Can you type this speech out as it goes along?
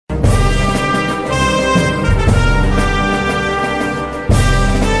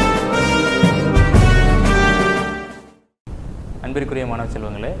அன்பிற்குரிய மாணவ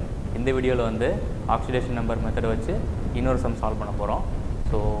செல்வங்களே, இந்த வீடியோவில் வந்து ஆக்சிடேஷன் நம்பர் மெத்தட் வச்சு இன்னொரு சம் சால்வ் பண்ண போகிறோம்.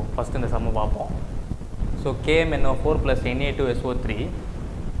 ஸோ ஃபஸ்ட் இந்த சம்மை பார்ப்போம். So KMnO4 plus Na2SO3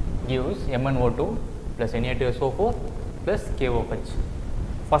 gives MnO2 plus Na2SO4 plus KOH.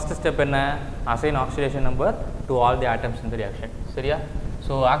 First step என்ன? Assign oxidation number to all the atoms in the reaction. சரியா?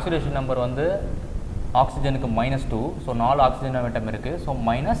 ஸோ ஆக்சிடேஷன் நம்பர் வந்து ஆக்சிஜனுக்கு -2, so 4 oxygen ஆட்டம் இருக்குது, so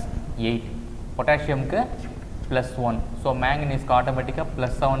 -8. பொட்டாசியமுக்கு +1, so மேங்கனீஸ்க்கு ஆட்டோமேட்டிக்காக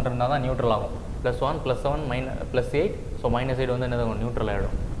 +7 இருந்தால் தான் neutral ஆகும். +1 +7 +8, ஸோ -8 வந்து என்னது நியூட்ரல்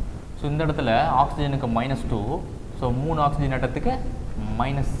ஆகிடும். ஸோ இந்த இடத்துல ஆக்சிஜனுக்கு -2, ஸோ 3 ஆக்சிஜன் ஆட்டத்துக்கு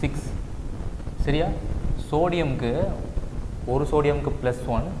 -6. சரியா? சோடியமுக்கு ஒரு சோடியமுக்கு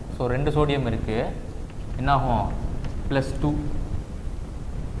 +1, ஸோ 2 சோடியம் இருக்குது, என்னாகும் +2.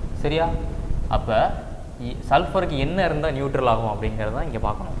 சரியா? அப்போ சல்ஃபருக்கு என்ன இருந்தால் நியூட்ரல் ஆகும் அப்படிங்கிறது தான் இங்கே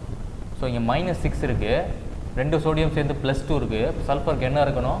பார்க்கணும். ஸோ இங்கே -6 இருக்குது, 2 சோடியம் சேர்ந்து +2 இருக்குது. சல்ஃபருக்கு என்ன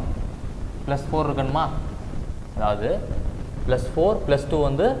இருக்கணும்? +4 இருக்கணுமா? அதாவது +4 +2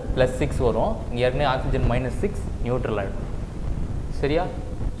 வந்து +6 வரும். இங்கே ஏற்கனவே ஆக்சிஜன் -6 நியூட்ரல் ஆகிடும். சரியா?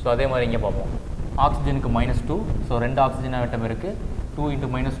 ஸோ அதே மாதிரி இங்கே பார்ப்போம். ஆக்சிஜனுக்கு -2, ஸோ 2 ஆக்சிஜன் ஆட்டம் இருக்குது, 2 ×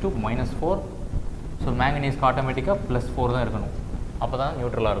 -2 -4. ஸோ மேங்கனீஸ்க்கு ஆட்டோமேட்டிக்காக +4 தான் இருக்கணும், அப்போ தான்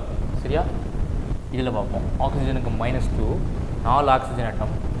நியூட்ரலாக இருக்கும். சரியா? இதில் பார்ப்போம். ஆக்சிஜனுக்கு -2, 4 ஆக்சிஜன்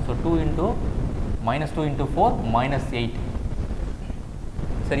ஆட்டம், ஸோ -2 × 4 -8.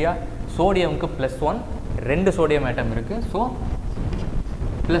 சரியா? சோடியமுக்கு +1, 2 சோடியம் ஆட்டம் இருக்குது, ஸோ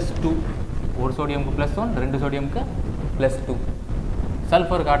 +2. ஒரு சோடியமுக்கு +1, 2 சோடியமுக்கு +2.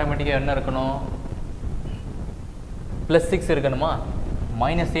 சல்ஃபருக்கு ஆட்டோமேட்டிக்காக என்ன இருக்கணும்? +6 இருக்கணுமா?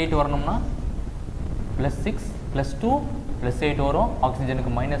 -8 வரணும்னா +6 +2 +8 வரும்.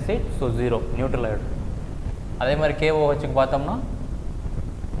 ஆக்சிஜனுக்கு -8, ஸோ 0 நியூட்ரல் ஆகிடும். அதே மாதிரி KOHக்கு பார்த்தோம்னா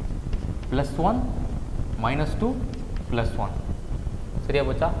 +1 -2 +1. சரியா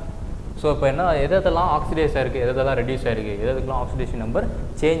போச்சா? ஸோ இப்போ என்ன, எதெல்லாம் ஆக்சிடைஸ் ஆகிருக்கு, எதெல்லாம் ரெடியூஸ் ஆகிருக்கு, எதுக்கெல்லாம் ஆக்சிடேஷன் நம்பர்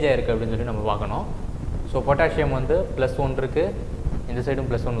சேஞ்ச் ஆகிருக்கு அப்படின்னு சொல்லி நம்ம பார்க்கணும். ஸோ பொட்டாசியம் வந்து +1 இருக்குது, இந்த சைடும்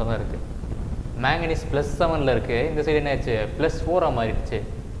 +1 தான் இருக்குது. மேங்கனீஸ் +7 இருக்குது, இந்த சைடு என்ன ஆயிடுச்சு? +4 மாறிடுச்சு.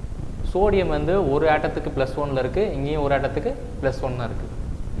 சோடியம் வந்து ஒரு ஆட்டத்துக்கு +1 இருக்குது, இங்கேயும் ஒரு ஆட்டத்துக்கு +1 தான் இருக்குது.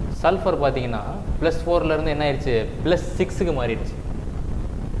 சல்ஃபர் பார்த்தீங்கன்னா +4 என்ன ஆயிடுச்சு? +6க்கு மாறிடுச்சு.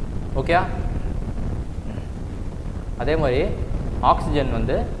 ஓகே? அதே மாதிரி ஆக்சிஜன்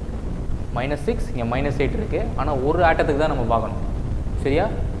வந்து -6, இங்கே -8 இருக்குது, ஆனால் ஒரு ஆட்டத்துக்கு தான் நம்ம பார்க்கணும். சரியா?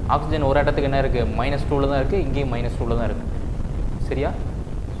 ஆக்சிஜன் ஒரு ஆட்டத்துக்கு என்ன இருக்குது? -2 தான் இருக்குது, இங்கேயும் -2 தான் இருக்குது. சரியா?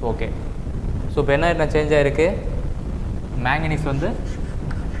 So okay. ஸோ இப்போ என்ன சேஞ்ச் ஆகிருக்கு? மேங்கனீஸ் வந்து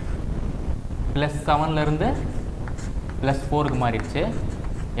 +7 +4க்கு மாறிடுச்சு.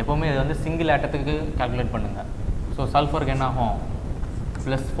 எப்போவுமே இது வந்து சிங்கிள் ஆட்டத்துக்கு கால்குலேட் பண்ணுங்கள். ஸோ சல்ஃபருக்கு என்ன ஆகும்?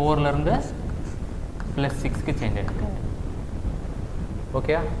 +4 +6க்கு சேஞ்ச் ஆகிருக்கு.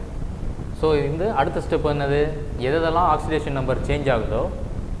 ஓகே? ஸோ இந்த அடுத்த ஸ்டெப் என்னது? எதெல்லாம் ஆக்சிடேஷன் நம்பர் சேஞ்ச் ஆகுதோ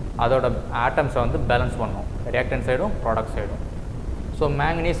அதோட ஆட்டம்ஸை வந்து பேலன்ஸ் பண்ணணும், ரியாக்டன்ட் சைடும் ப்ராடக்ட் சைடும். So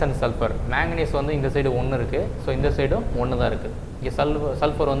manganese and sulphur. Manganese வந்து இந்த சைடு 1 இருக்குது, ஸோ இந்த சைடும் 1 தான் இருக்குது. இங்கே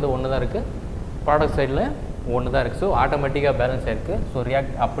சல்ஃபர் வந்து 1 தான் இருக்குது, ப்ராடக்ட் சைடில் 1 தான் இருக்குது. ஸோ ஆட்டோமேட்டிக்காக பேலன்ஸ் ஆகிருக்கு. ஸோ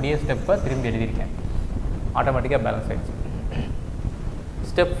அப்படியே ஸ்டெப்பை திரும்பி எழுதியிருக்கேன், ஆட்டோமேட்டிக்காக பேலன்ஸ் ஆகிடுச்சு.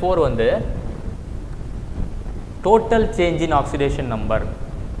 ஸ்டெப் 4 வந்து total change in oxidation number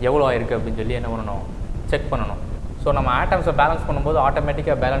எவ்வளோ ஆயிருக்கு அப்படின்னு சொல்லி என்ன பண்ணணும்? செக் பண்ணணும். ஸோ நம்ம ஆட்டம்ஸை பேலன்ஸ் பண்ணும்போது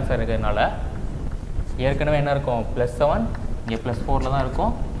ஆட்டோமேட்டிக்காக பேலன்ஸ் ஆகிருக்கிறதுனால ஏற்கனவே என்ன இருக்கும்? +7, இங்கே +4 தான்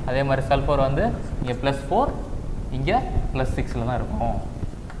இருக்கும். அதே மாதிரி சல்ஃபர் வந்து இங்கே +4, இங்கே +6 தான் இருக்கும்.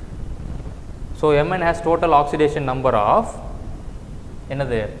 So Mn has total oxidation number of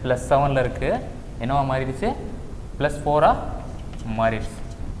என்னது? +7 இருக்குது, என்னவா மாறிடுச்சு? +4 மாறிடுச்சு.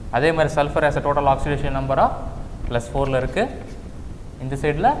 அதே மாதிரி sulphur has a total oxidation number of +4 இருக்குது, இந்த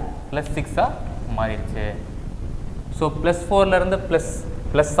சைடில் +6 மாறிடுச்சு. ஸோ +4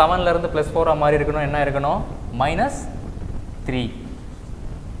 +7 +4 மாறி இருக்கணும், என்ன இருக்கணும்? -3.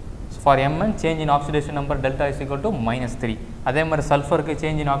 For Mn change in oxidation number delta is equal to -3. அதே மாதிரி சல்ஃபருக்கு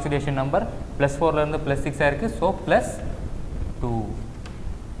சேஞ்ச் இன் ஆக்சிடேஷன் நம்பர் +4 +6 இருக்குது, ஸோ +2.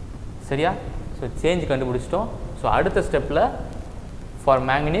 சரியா? ஸோ சேஞ்ச் கண்டுபிடிச்சிட்டோம். ஸோ அடுத்த ஸ்டெப்பில் for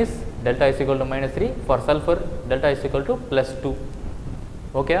manganese delta is equal to -3, for sulphur delta is equal to +2.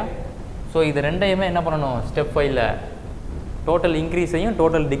 Okay? So இது ரெண்டையுமே என்ன பண்ணணும்? ஸ்டெப் 5ல் டோட்டல் இன்க்ரீஸையும்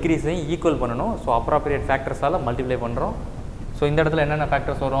டோட்டல் டிக்ரீஸையும் ஈக்குவல் பண்ணணும். ஸோ அப்ராப்ரியேட் ஃபேக்டர்ஸால் மல்டிப்ளை பண்ணுறோம். ஸோ இந்த இடத்துல என்னென்ன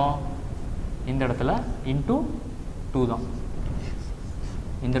ஃபேக்டர்ஸ் வரும்? இந்த இடத்துல ×2 தான்,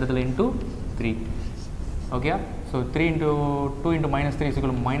 இந்த இடத்துல ×3. Okay? So 3 × 2 × -3 is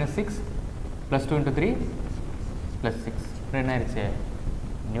equal to -6, +2 × 3 +6. என்ன ஆயிடுச்சு?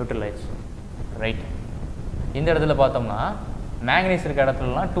 நியூட்ரல் ஆயிடுச்சு. ரைட்? இந்த இடத்துல பார்த்தோம்னா மேங்கனீஸ் இருக்க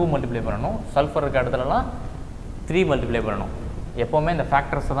இடத்துலலாம் 2 மல்டிப்ளை பண்ணணும், சல்ஃபர் இருக்க இடத்துலலாம் 3 மல்டிப்ளை பண்ணணும். எப்போவுமே இந்த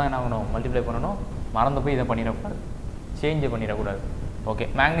ஃபேக்டர்ஸை தான் என்ன ஆகணும் மல்டிப்ளை பண்ணணும். மறந்து போய் இதை பண்ணிடக்கூடாது, சேஞ்சை பண்ணிடக்கூடாது. ஓகே,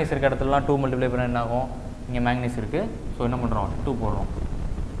 மேங்கனீஸ் இருக்க இடத்துலலாம் 2 மல்டிப்ளை பண்ண என்ன ஆகும், இங்கே மேங்கனீஸ் இருக்குது, ஸோ என்ன பண்ணுறோம் 2 போடுறோம்.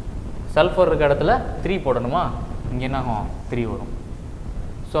 சல்ஃபர் இருக்க இடத்துல 3 போடணுமா, இங்கே என்ன ஆகும் 3 வரும்.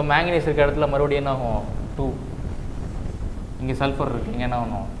 ஸோ மேங்கனீஸ் இருக்க இடத்துல மறுபடியும் என்ன ஆகும் 2, இங்கே சல்ஃபர் இருக்குது, இங்கே என்ன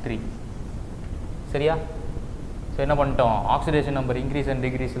ஆகணும் 3. சரியா? ஸோ என்ன பண்ணிட்டோம், ஆக்சிடேஷன் நம்பர் இன்க்ரீஸ் அண்ட்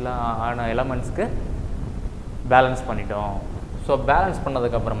டிக்ரீஸ்லாம் ஆன எலமெண்ட்ஸ்க்கு பேலன்ஸ் பண்ணிட்டோம். So balance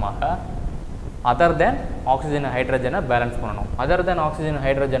பண்ணதுக்கப்புறமாக other than oxygen ஹைட்ரஜனை பேலன்ஸ் பண்ணணும். அதர் தேன் ஆக்சிஜன்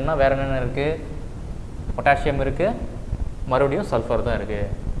ஹைட்ரஜன்னா வேறு என்னென்ன இருக்குது, பொட்டாசியம் இருக்குது, மறுபடியும் சல்ஃபர் தான் இருக்குது.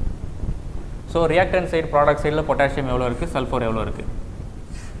 ஸோ ரியாக்டன்ட் சைடு ப்ராடக்ட் சைடில் பொட்டாசியம் எவ்வளோ இருக்குது, சல்ஃபர் எவ்வளோ இருக்குது,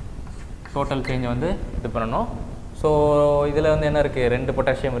 டோட்டல் சேஞ்சை வந்து இது பண்ணணும். ஸோ இதில் வந்து என்ன இருக்குது, 2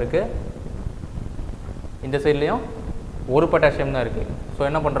 பொட்டாசியம் இருக்குது, இந்த சைட்லேயும் 1 பொட்டாசியம் தான் இருக்குது. ஸோ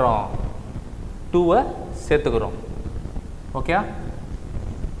என்ன பண்ணுறோம், 2வை சேர்த்துக்கிறோம். ஓகே,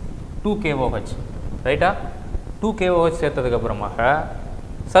 2KOH ரைட்டா. 2KOH சேர்த்ததுக்கப்புறமாக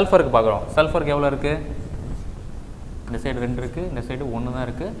சல்ஃபருக்கு பார்க்குறோம். சல்ஃபருக்கு எவ்வளோ இருக்குது, இந்த சைடு 2 இருக்குது, இந்த சைடு 1 தான்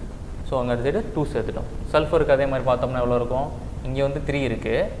இருக்குது. ஸோ அங்கே சைடு 2 சேர்த்துட்டோம். சல்ஃபருக்கு அதே மாதிரி பார்த்தோம்னா எவ்வளோ இருக்கும், இங்கே வந்து 3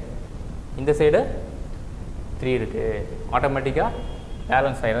 இருக்குது, இந்த சைடு 3 இருக்குது. ஆட்டோமேட்டிக்காக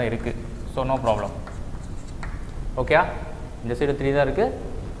பேலன்ஸ் ஆகி தான் இருக்குது. So no problem. ஓகே, இந்த சைடு 3 தான் இருக்குது,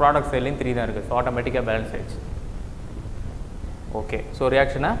 ப்ராடக்ட் சைட்லேயும் 3 தான் இருக்குது. ஸோ ஆட்டோமேட்டிக்காக பேலன்ஸ் ஆகிடுச்சு. ஓகே, ஸோ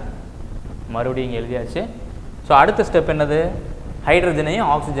ரியாக்ஷனை மறுபடியும் இங்கே எழுதியாச்சு. ஸோ அடுத்த ஸ்டெப் என்னது, ஹைட்ரஜனையும்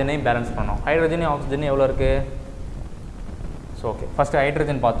ஆக்சிஜனையும் பேலன்ஸ் பண்ணோம். ஹைட்ரஜனையும் ஆக்சிஜனையும் எவ்வளோ இருக்குது. ஸோ ஓகே, ஃபஸ்ட்டு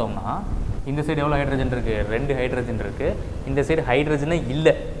ஹைட்ரஜன் பார்த்தோம்னா இந்த சைடு எவ்வளோ ஹைட்ரஜன் இருக்குது, 2 ஹைட்ரஜன் இருக்குது, இந்த சைடு ஹைட்ரஜனே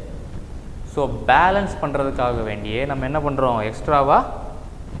இல்லை. ஸோ பேலன்ஸ் பண்ணுறதுக்காக வேண்டியே நம்ம என்ன பண்ணுறோம், எக்ஸ்ட்ராவாக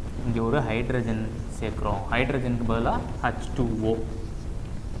இங்கே ஒரு ஹைட்ரஜன் சேர்க்குறோம். ஹைட்ரஜனுக்கு பதிலாக H2O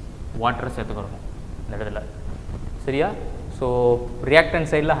வாட்டரை சேர்த்துக்கிறோம் இந்த இடத்துல. சரியா? ஸோ ரியாக்டன்ட்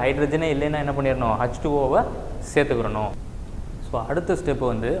சைடில் ஹைட்ரஜனே இல்லைன்னா என்ன பண்ணிடணும், H2Oவை சேர்த்துக்கிறணும். ஸோ அடுத்த ஸ்டெப்பு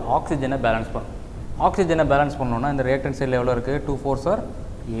வந்து ஆக்சிஜனை பேலன்ஸ் பண்ணணும். ஆக்சிஜனை பேலன்ஸ் பண்ணோன்னா இந்த ரியாக்டன்ட் சைடில் எவ்வளோ இருக்குது, 2 4s are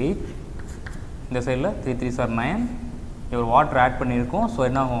 8, இந்த சைடில் 3 3s are 9, ஒரு வாட்டர் ஆட் பண்ணியிருக்கோம். ஸோ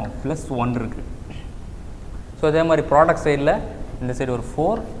என்ன ஆகும், +1 இருக்குது. ஸோ அதே மாதிரி ப்ராடக்ட் சைடில் இந்த சைடு ஒரு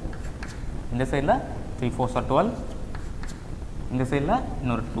 4, இந்த சைடில் 3 4s are 12, இந்த சைடில்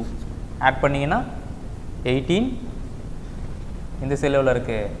இன்னொரு 2 ஆட் பண்ணிங்கன்னா 18, இந்த சைடில் எவ்வளோ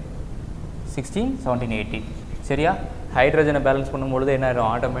இருக்குது 16 17 18. சரியா? ஹைட்ரஜனை பேலன்ஸ் பண்ணும்பொழுது என்ன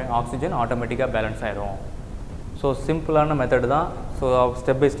ஆயிடும், ஆக்சிஜன் ஆட்டோமேட்டிக்காக பேலன்ஸ் ஆகிடும். ஸோ சிம்பிளான மெத்தடு தான். So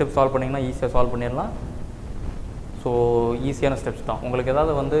step by step solve பண்ணிங்கன்னா ஈஸியாக சால்வ் பண்ணிடலாம். ஸோ ஈஸியான ஸ்டெப்ஸ் தான். உங்களுக்கு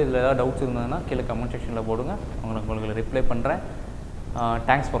ஏதாவது வந்து இதில் ஏதாவது டவுட்ஸ் இருந்ததுன்னா கீழே கமெண்ட் செக்ஷனில் போடுங்க, உங்களுக்கு ரிப்ளை பண்ணுறேன்.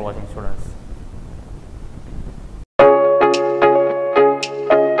 தேங்க்ஸ் ஃபார் வாட்சிங் ஸ்டூடெண்ட்ஸ்.